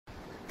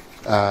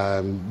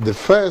The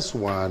first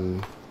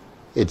one,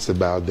 it's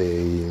about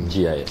the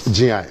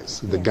GIS,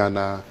 the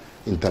Ghana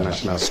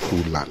International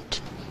School land.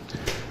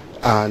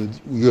 And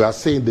you are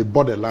saying they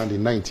bought the land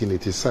in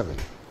 1987?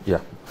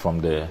 Yeah,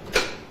 from the...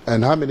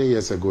 And how many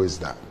years ago is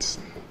that?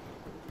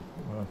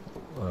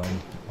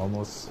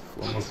 Almost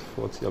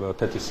 40, about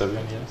 37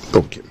 years.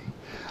 Okay.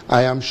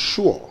 I am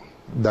sure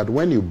that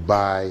when you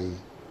buy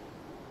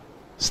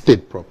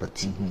state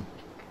property,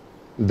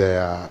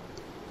 there are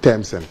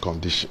terms and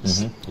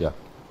conditions. Yeah.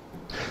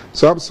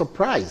 So I'm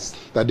surprised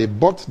that they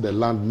bought the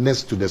land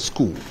next to the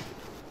school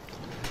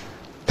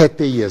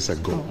 30 years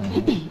ago.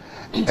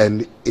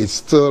 And it's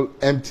still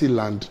empty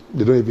land.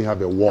 They don't even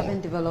have a wall. They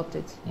haven't developed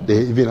it.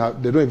 They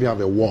don't even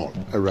have a wall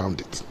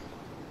around it.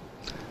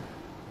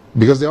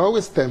 Because there are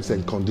always terms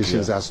and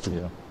conditions as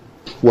to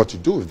what to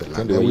do with the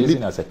land. They were using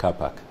it as a car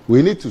park.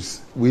 We need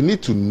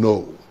to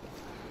know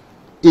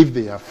if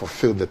they have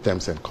fulfilled the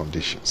terms and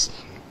conditions.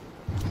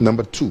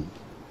 Number two,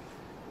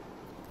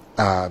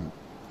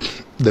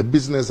 the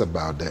business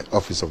about the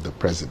office of the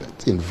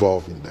president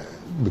involved in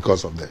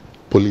because of the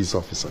police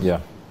officer.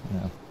 Yeah.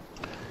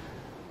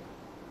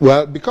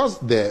 Well, because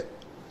the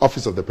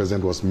office of the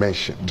president was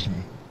mentioned,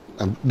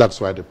 and that's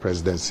why the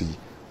presidency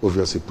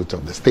obviously put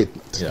up the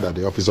statement that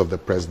the office of the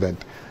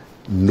president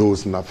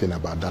knows nothing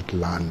about that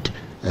land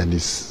and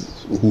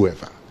is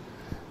whoever.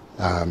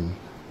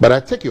 But I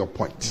take your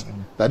point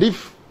that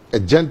if a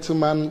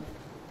gentleman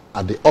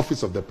at the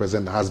office of the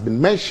president has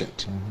been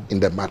mentioned in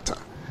the matter,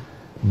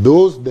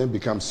 those then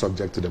become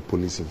subject to the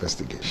police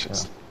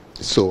investigations.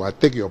 So I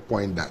take your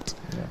point that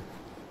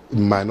it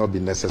might not be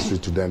necessary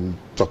to then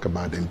talk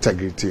about the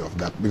integrity of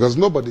that, because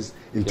nobody's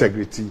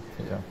integrity.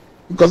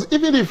 Because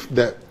even if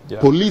the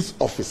police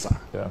officer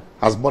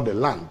has bought the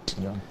land,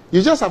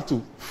 you just have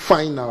to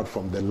find out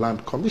from the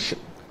land commission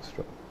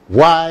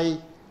why,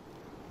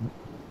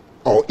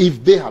 or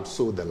if they have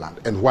sold the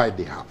land and why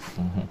they have.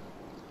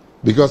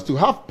 Because to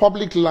have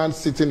public land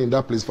sitting in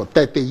that place for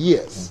 30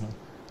 years,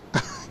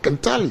 I can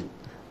tell you,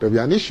 there'll be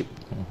an issue.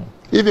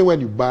 Even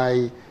when you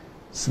buy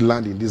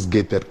land in these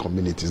gated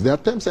communities, there are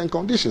terms and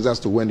conditions as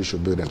to when you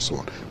should build and so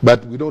on.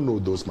 But we don't know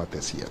those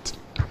matters yet.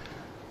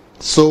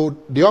 So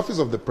the office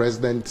of the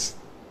president,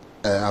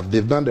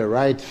 they've done the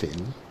right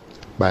thing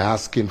by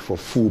asking for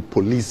full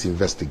police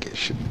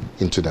investigation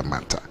into the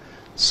matter.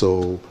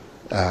 So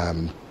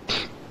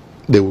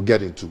they will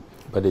get into.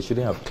 But they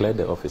shouldn't have cleared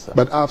the officer.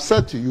 But I've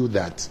said to you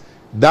that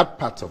that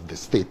part of the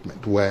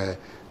statement where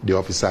the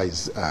officer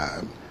is,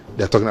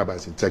 they're talking about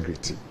his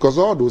integrity, because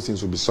all those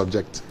things will be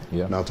subject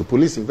now to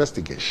police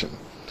investigation.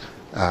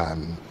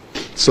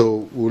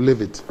 So we'll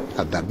leave it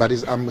at that. But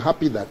I'm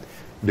happy that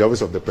the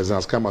office of the president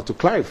has come out to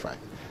clarify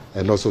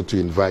and also to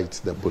invite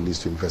the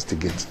police to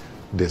investigate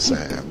this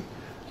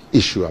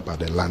issue about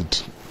the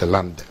land.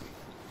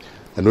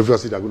 And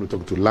obviously they're going to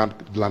talk to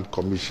land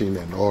commission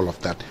and all of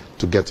that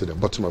to get to the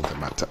bottom of the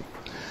matter.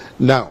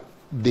 Now,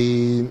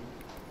 the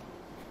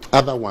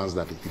other ones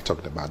that he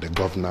talked about, the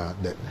governor,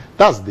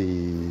 that's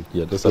the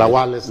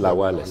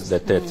Lawales, the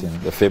 13,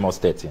 the famous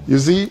 13. You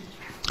see,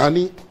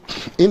 Annie,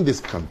 in this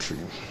country,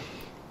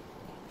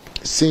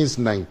 since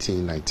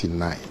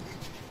 1999,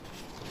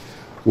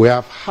 we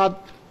have had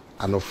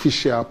an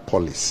official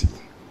policy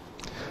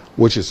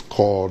which is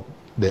called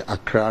the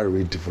Accra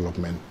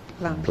Redevelopment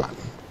Plan.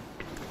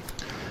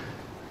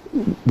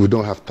 We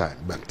don't have time,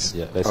 but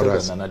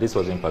this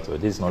wasn't part of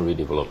it. This is not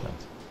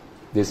redevelopment.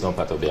 This is not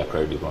part of the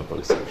Accra Redevelopment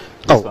policy.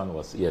 This one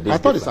was, I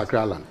thought it's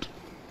Accra land.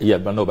 Yeah,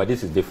 but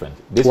this is different.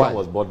 This one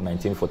was bought in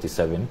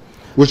 1947.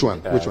 Which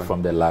one? Which one?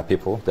 From the La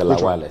people, the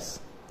Lawales.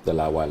 The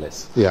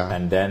Lawales. Yeah.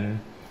 And then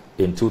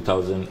in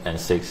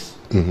 2006,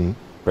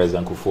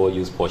 President Kufuor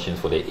used portions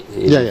for the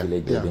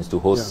village buildings to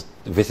host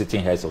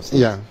visiting heads of state.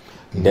 Yeah.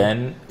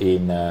 Then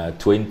in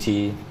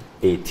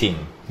 2018,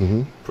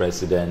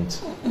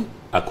 President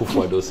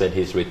Akufo-Addo said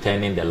he's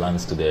returning the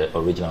lands to the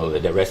original,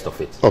 the rest of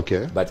it.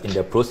 Okay. But in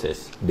the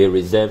process, they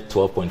reserved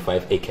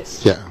 12.5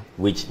 acres,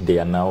 which they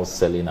are now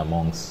selling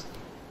amongst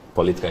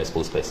political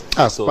exposed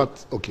persons. So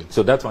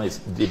that one is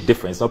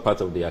different. It's not part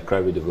of the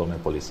Accra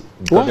Redevelopment policy.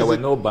 There were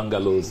no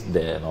bungalows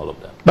there and all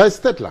of that. But it's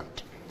state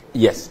land.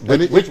 Yes,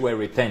 which were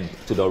returned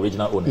to the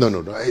original owners.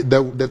 No.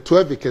 The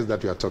 12 acres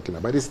that you are talking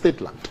about is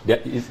state land.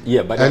 But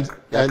the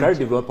Accra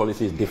Development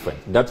policy is different.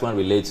 That one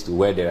relates to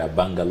where there are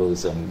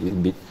bungalows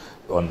and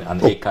on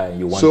an acre and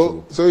you want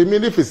to... So you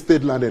mean if it's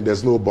state land and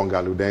there's no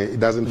bungalow, then it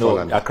doesn't fall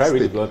under Accra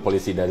Redevelopment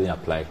policy doesn't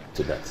apply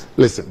to that.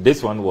 Listen.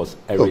 This one was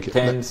a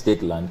returned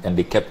state land and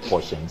they kept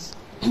portions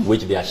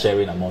which they are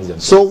sharing amongst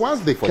themselves. So once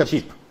they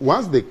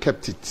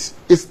kept it,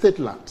 it's state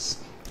lands.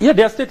 Yeah,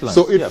 they are state lands.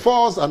 So it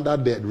falls under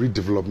the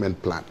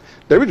redevelopment plan.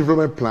 The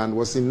redevelopment plan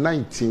was in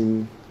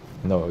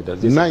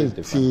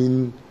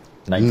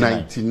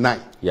 1999.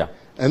 Yeah.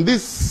 And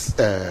this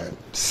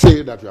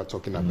sale that we are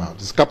talking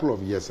about is a couple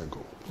of years ago.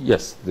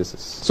 Yes, this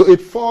is. So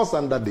it falls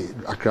under the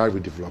Accra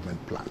Redevelopment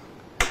Plan.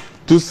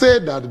 To say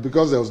that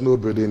because there was no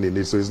building in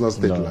it, so it's not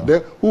state land.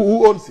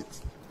 Who owns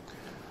it?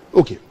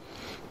 Okay.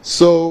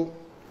 So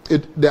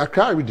the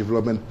Accra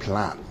Redevelopment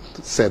Plan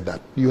said that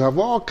you have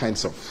all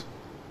kinds of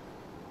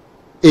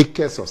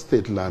acres of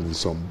state land with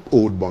some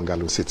old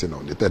bungalow sitting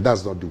on it.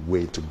 That's not the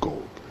way to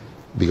go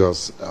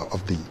because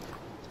of the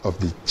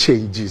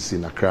changes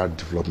in Accra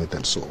development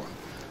and so on.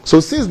 So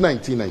since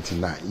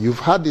 1999, you've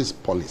had this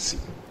policy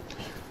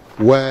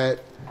where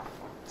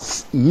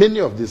many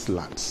of these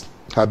lands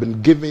have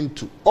been given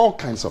to all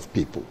kinds of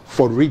people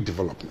for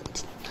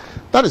redevelopment.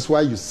 That is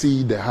why you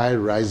see the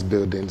high-rise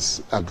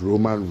buildings at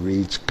Roman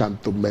Ridge,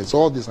 cantonments,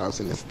 all these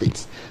housing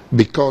estates,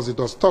 because it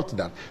was thought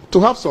that to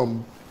have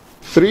some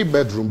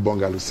 3-bedroom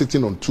bungalows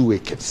sitting on 2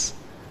 acres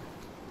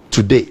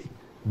today,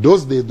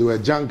 those days they were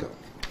jungle,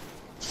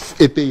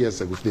 80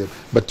 years ago,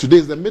 but today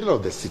is the middle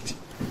of the city.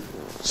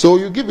 So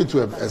you give it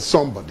to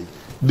somebody,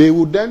 they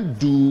would then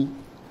do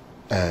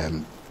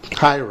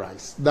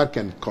high-rise that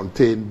can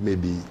contain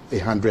maybe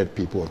 100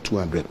 people or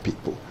 200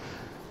 people.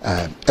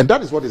 And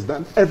that is what is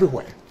done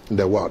everywhere in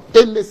the world.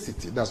 Any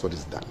city, that's what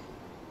is done.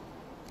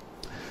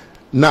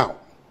 Now,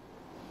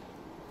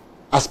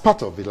 as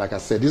part of it, like I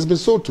said, it's been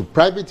sold to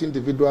private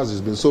individuals,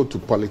 it's been sold to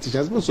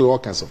politicians, it's been sold to all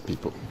kinds of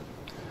people.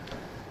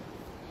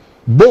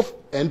 Both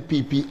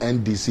NPP,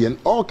 NDC, and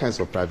all kinds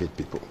of private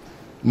people.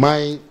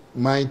 My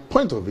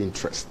point of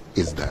interest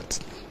is that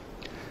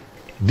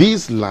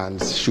these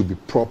lands should be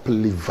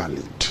properly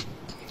valued.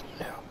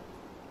 Yeah.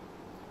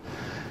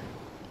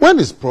 When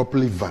it's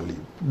properly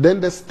valued, then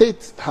the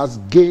state has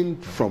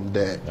gained from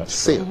the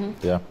sale.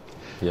 Mm-hmm. Yeah,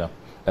 yeah.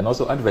 And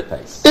also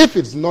advertise. If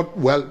it's not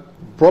well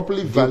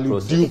properly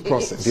valued, due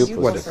process. Due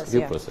process,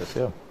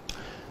 yeah.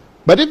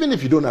 But even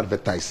if you don't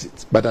advertise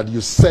it, but that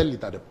you sell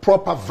it at a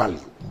proper value,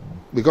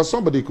 because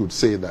somebody could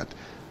say that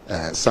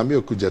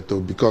Samuel Kujeto,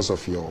 because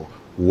of your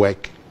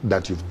work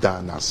that you've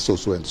done as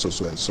so-so and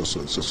so-so and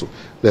so-so and so-so,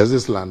 there's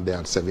this land there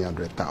at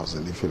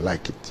 700,000. If you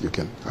like it, you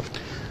can have it.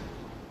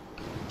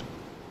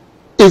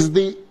 It's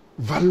the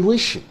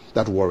valuation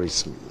that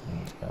worries me.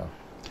 Yeah.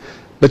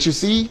 But you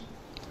see,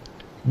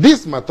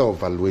 this matter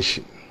of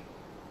valuation,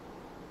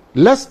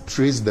 let's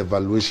trace the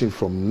valuation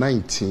from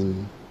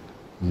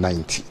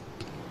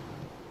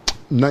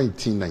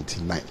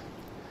 1999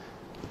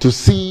 to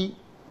see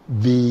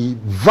the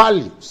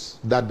values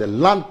that the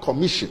Land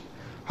Commission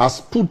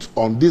has put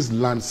on these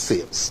land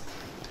sales.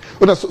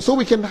 So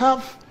we can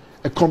have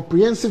a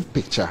comprehensive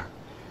picture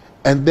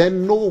and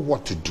then know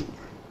what to do.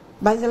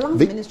 But it's the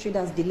Lands Ministry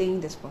that's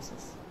delaying this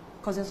process.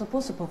 Because they're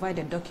supposed to provide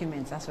the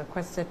documents as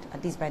requested,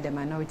 at least by the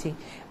minority.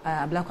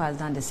 Blacko has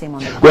done the same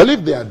on the Well,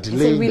 if they are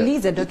delaying... They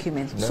release the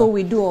document, so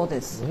we do all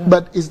this. Yeah.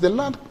 But is the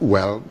land...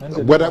 Well,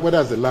 whether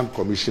it's the Land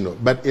Commission,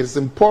 but it's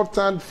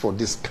important for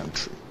this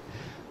country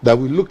that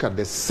we look at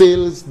the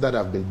sales that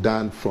have been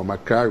done from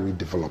Accra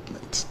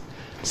redevelopment.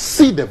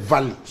 See the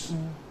values.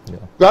 Mm.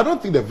 Yeah. I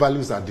don't think the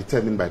values are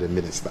determined by the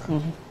minister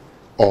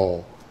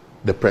or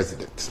the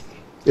president.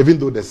 Even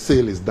though the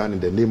sale is done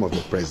in the name of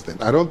the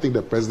president, I don't think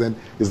the president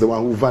is the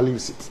one who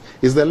values it.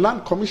 It's the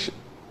Land Commission.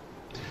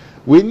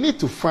 We need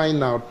to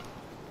find out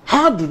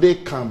how do they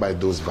come by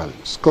those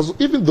values. Because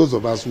even those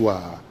of us who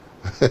are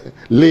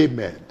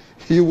laymen,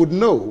 you would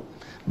know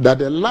that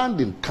the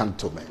land in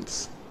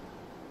cantonments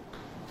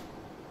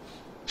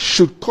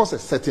should cost a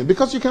certain,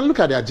 because you can look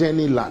at their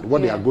journey land,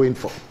 what they are going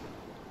for.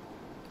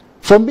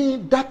 For me,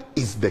 that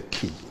is the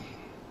key.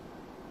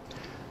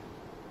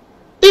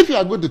 If you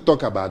are going to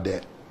talk about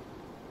the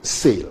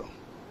sale,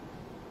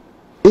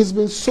 it's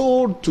been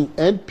sold to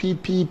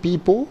NPP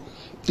people,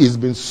 it's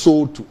been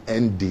sold to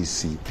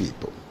NDC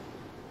people.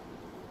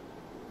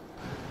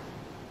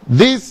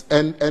 This,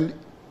 and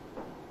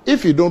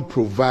if you don't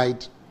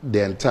provide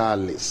the entire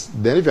list,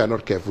 then if you are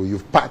not careful,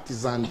 you've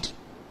partisaned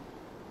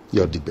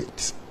your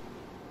debate.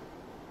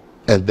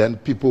 And then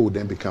people will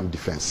then become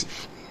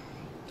defensive.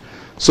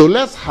 So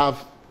let's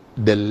have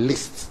the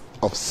list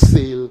of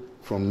sale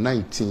from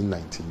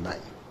 1999.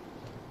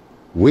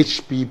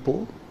 Which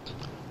people?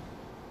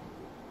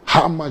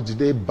 How much did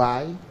they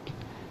buy?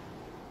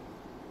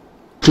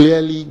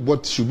 Clearly,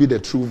 what should be the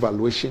true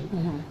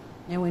valuation?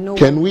 And we know.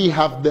 Can we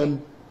have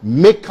them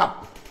make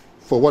up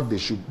for what they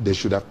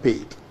should have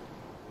paid?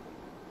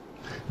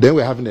 Then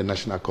we're having a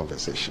national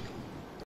conversation.